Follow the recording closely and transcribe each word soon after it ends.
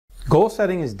Goal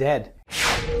setting is dead.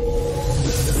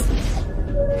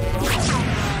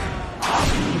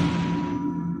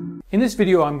 In this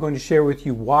video, I'm going to share with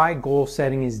you why goal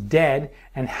setting is dead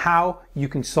and how you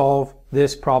can solve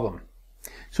this problem.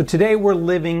 So today we're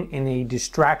living in a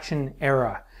distraction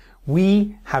era.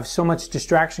 We have so much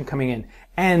distraction coming in,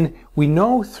 and we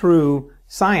know through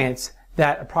science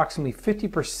that approximately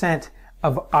 50%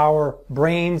 of our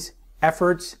brain's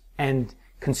efforts and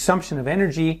consumption of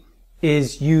energy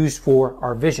is used for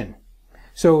our vision.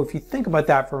 So if you think about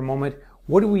that for a moment,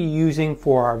 what are we using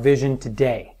for our vision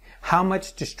today? How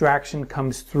much distraction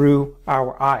comes through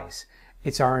our eyes?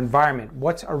 It's our environment.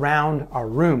 What's around our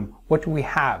room? What do we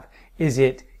have? Is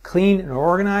it clean and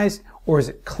organized, or is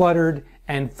it cluttered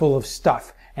and full of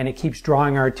stuff? And it keeps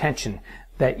drawing our attention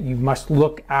that you must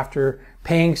look after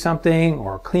paying something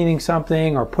or cleaning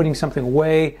something or putting something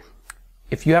away.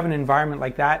 If you have an environment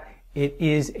like that, it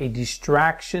is a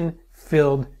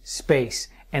distraction-filled space,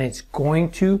 and it's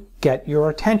going to get your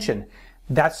attention.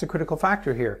 That's the critical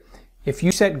factor here. If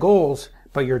you set goals,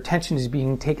 but your attention is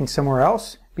being taken somewhere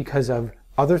else because of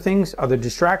other things, other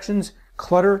distractions,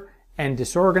 clutter, and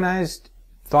disorganized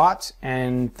thoughts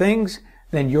and things,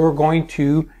 then you're going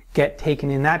to get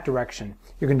taken in that direction.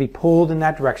 You're going to be pulled in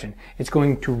that direction. It's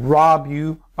going to rob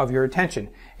you of your attention.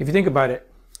 If you think about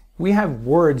it, we have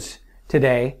words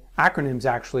today, acronyms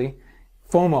actually.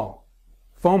 FOMO.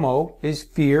 FOMO is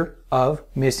fear of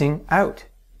missing out.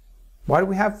 Why do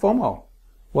we have FOMO?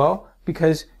 Well,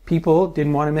 because people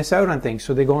didn't want to miss out on things.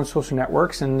 So they go on social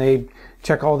networks and they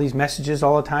check all these messages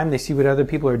all the time. They see what other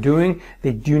people are doing.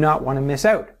 They do not want to miss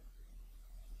out.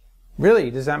 Really,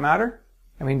 does that matter?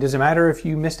 I mean, does it matter if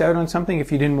you missed out on something,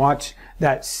 if you didn't watch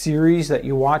that series that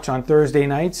you watch on Thursday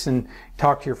nights and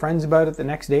talk to your friends about it the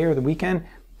next day or the weekend?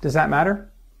 Does that matter?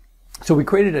 So we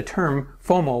created a term,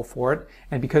 FOMO, for it,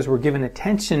 and because we're given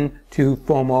attention to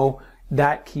FOMO,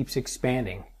 that keeps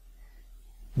expanding.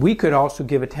 We could also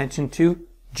give attention to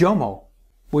JOMO,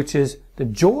 which is the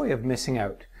joy of missing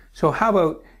out. So how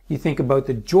about you think about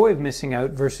the joy of missing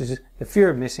out versus the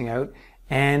fear of missing out,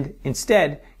 and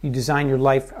instead you design your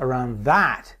life around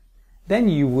that. Then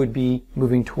you would be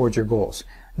moving towards your goals.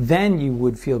 Then you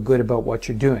would feel good about what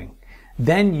you're doing.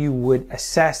 Then you would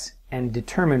assess and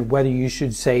determine whether you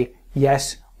should say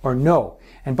yes or no.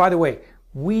 And by the way,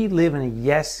 we live in a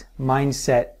yes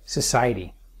mindset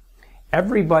society.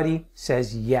 Everybody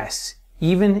says yes,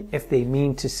 even if they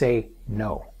mean to say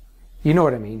no. You know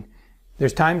what I mean.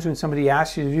 There's times when somebody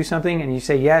asks you to do something and you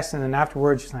say yes, and then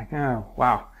afterwards it's like, oh,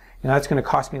 wow, that's going to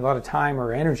cost me a lot of time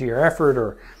or energy or effort,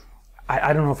 or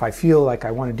I don't know if I feel like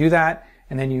I want to do that.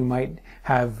 And then you might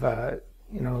have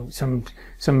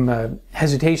some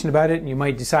hesitation about it, and you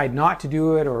might decide not to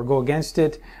do it or go against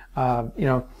it.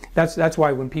 That's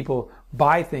why when people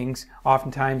buy things,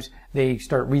 oftentimes they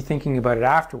start rethinking about it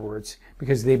afterwards,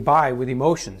 because they buy with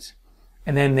emotions,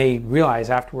 and then they realize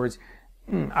afterwards,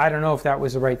 I don't know if that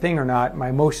was the right thing or not. My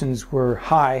emotions were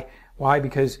high. Why?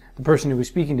 Because the person who was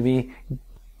speaking to me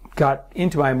got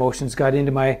into my emotions, got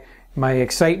into my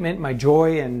excitement, my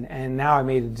joy, and now I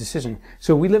made a decision.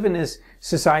 So we live in this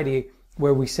society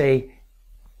where we say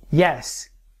yes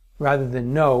rather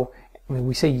than no. I mean,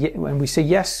 we say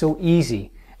yes so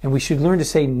easy, and we should learn to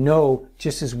say no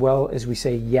just as well as we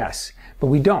say yes, but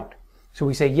we don't. So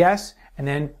we say yes, and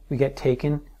then we get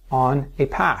taken on a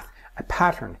path, a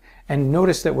pattern. And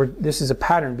notice that this is a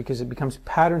pattern because it becomes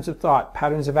patterns of thought,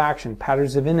 patterns of action,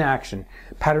 patterns of inaction,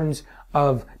 patterns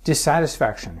of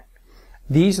dissatisfaction.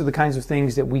 These are the kinds of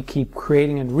things that we keep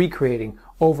creating and recreating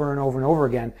over and over and over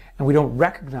again, and we don't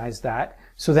recognize that.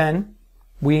 So then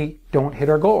we don't hit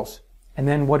our goals. And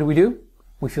then what do?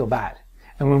 We feel bad.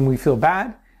 And when we feel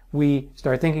bad, we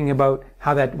start thinking about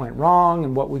how that went wrong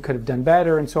and what we could have done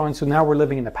better and so on. So now we're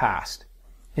living in the past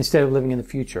instead of living in the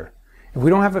future. If we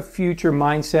don't have a future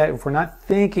mindset, if we're not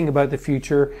thinking about the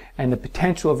future and the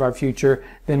potential of our future,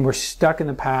 then we're stuck in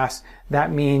the past.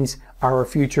 That means our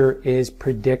future is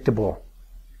predictable.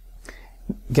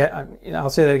 I'll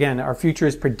say that again. Our future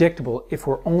is predictable. If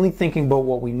we're only thinking about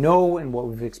what we know and what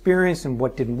we've experienced and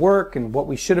what didn't work and what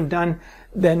we should have done,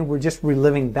 then we're just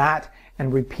reliving that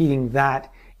and repeating that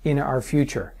in our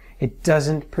future. It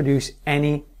doesn't produce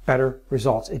any better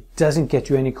results. It doesn't get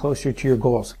you any closer to your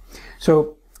goals.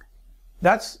 So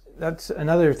that's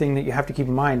another thing that you have to keep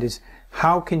in mind, is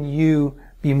how can you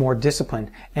be more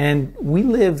disciplined? And we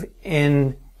live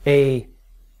in a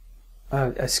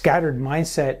scattered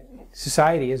mindset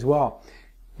society as well.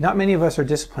 Not many of us are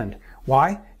disciplined.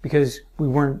 Why? Because we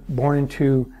weren't born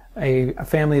into a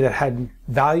family that had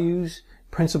values,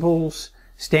 principles,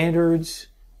 standards,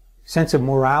 sense of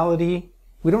morality.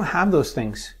 We don't have those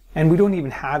things And we don't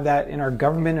even have that in our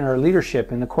government and our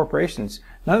leadership in the corporations.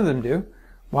 None of them do.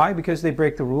 Why? Because they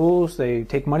break the rules, they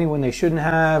take money when they shouldn't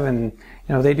have, and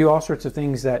they do all sorts of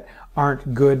things that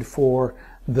aren't good for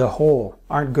the whole,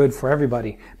 aren't good for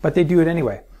everybody, but they do it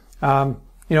anyway. And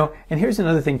here's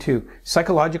another thing too.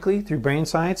 Psychologically, through brain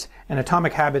science, and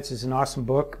Atomic Habits is an awesome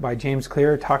book by James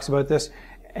Clear, talks about this.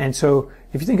 And so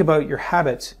if you think about your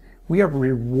habits, we are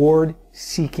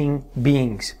reward-seeking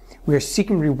beings. We are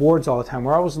seeking rewards all the time.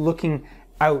 We're always looking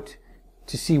out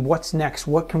to see what's next,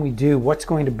 what can we do, what's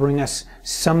going to bring us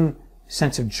some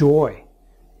sense of joy,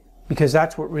 because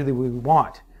that's what really we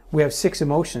want. We have 6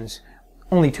 emotions,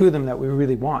 only 2 of them that we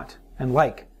really want and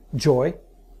like: joy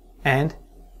and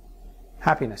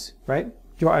happiness, right?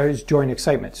 Joy and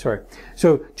excitement, sorry.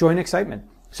 So joy and excitement.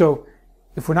 So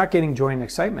if we're not getting joy and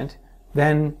excitement,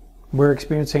 then we're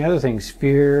experiencing other things: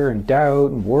 fear and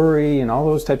doubt and worry and all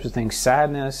those types of things,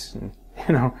 sadness,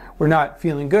 and we're not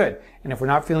feeling good. And if we're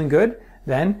not feeling good,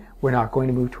 then we're not going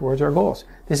to move towards our goals.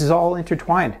 This is all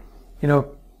intertwined.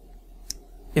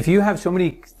 If you have so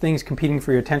many things competing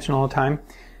for your attention all the time,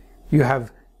 you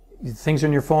have things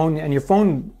on your phone, and your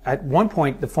phone, at one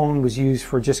point, the phone was used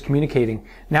for just communicating.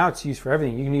 Now it's used for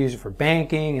everything. You can use it for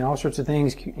banking and all sorts of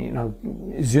things,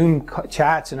 Zoom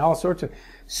chats and all sorts of,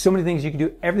 so many things you can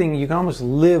do, everything. You can almost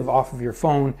live off of your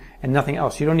phone and nothing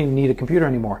else. You don't even need a computer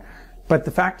anymore. But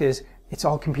the fact is, it's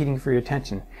all competing for your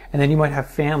attention. And then you might have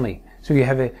family. So you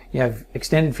have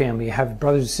extended family, you have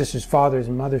brothers and sisters, fathers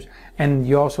and mothers, and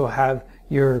you also have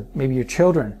maybe your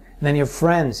children, and then you have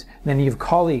friends, and then you have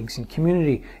colleagues and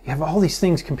community. You have all these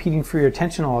things competing for your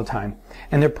attention all the time,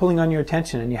 and they're pulling on your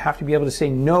attention, and you have to be able to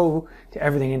say no to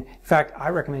everything. And in fact, I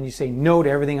recommend you say no to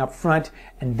everything up front,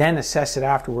 and then assess it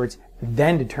afterwards,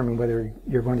 then determine whether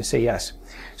you're going to say yes.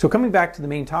 So coming back to the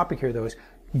main topic here, though, is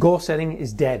goal setting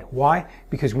is dead. Why?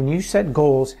 Because when you set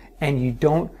goals and you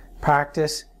don't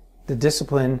practice the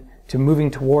discipline to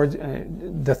moving towards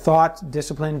the thought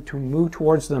discipline to move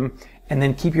towards them, and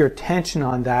then keep your attention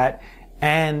on that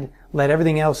and let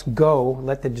everything else go,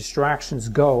 let the distractions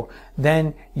go,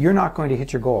 then you're not going to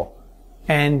hit your goal.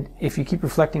 And if you keep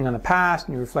reflecting on the past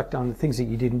and you reflect on the things that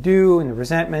you didn't do and the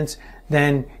resentments,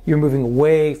 then you're moving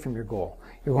away from your goal.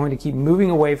 You're going to keep moving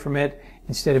away from it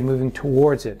instead of moving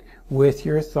towards it with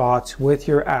your thoughts, with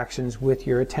your actions, with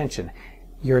your attention.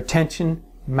 Your attention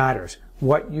matters.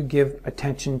 What you give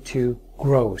attention to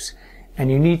grows.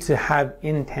 And you need to have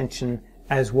intention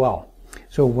as well.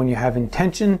 So when you have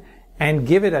intention and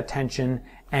give it attention,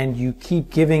 and you keep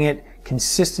giving it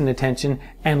consistent attention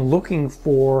and looking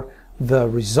for the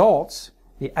results,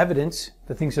 the evidence,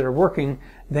 the things that are working,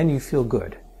 then you feel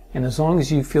good. And as long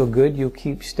as you feel good, you'll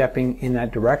keep stepping in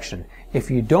that direction. If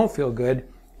you don't feel good,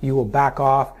 you will back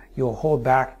off, you'll hold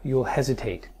back, you'll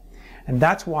hesitate. And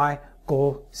that's why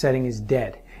goal setting is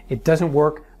dead. It doesn't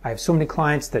work. I have so many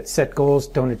clients that set goals,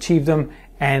 don't achieve them,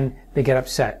 and they get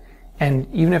upset. And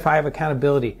even if I have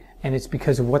accountability, and it's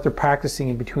because of what they're practicing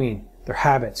in between, their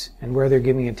habits, and where they're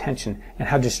giving attention, and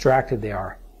how distracted they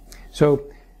are. So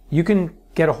you can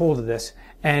get a hold of this,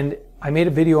 and I made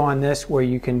a video on this where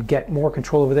you can get more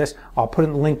control over this. I'll put it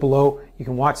in the link below. You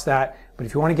can watch that. But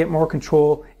if you want to get more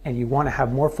control and you want to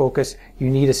have more focus, you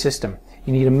need a system.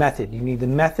 You need a method. You need the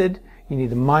method, you need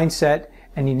the mindset,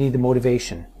 and you need the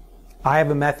motivation. I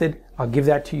have a method. I'll give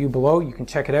that to you below. You can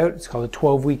check it out. It's called a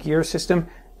 12-week year system,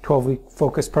 12-week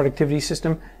focused productivity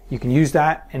system. You can use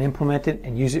that and implement it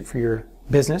and use it for your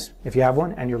business, if you have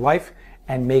one, and your life,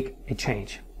 and make a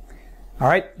change. All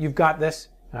right, you've got this,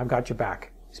 and I've got your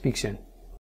back. Speak soon.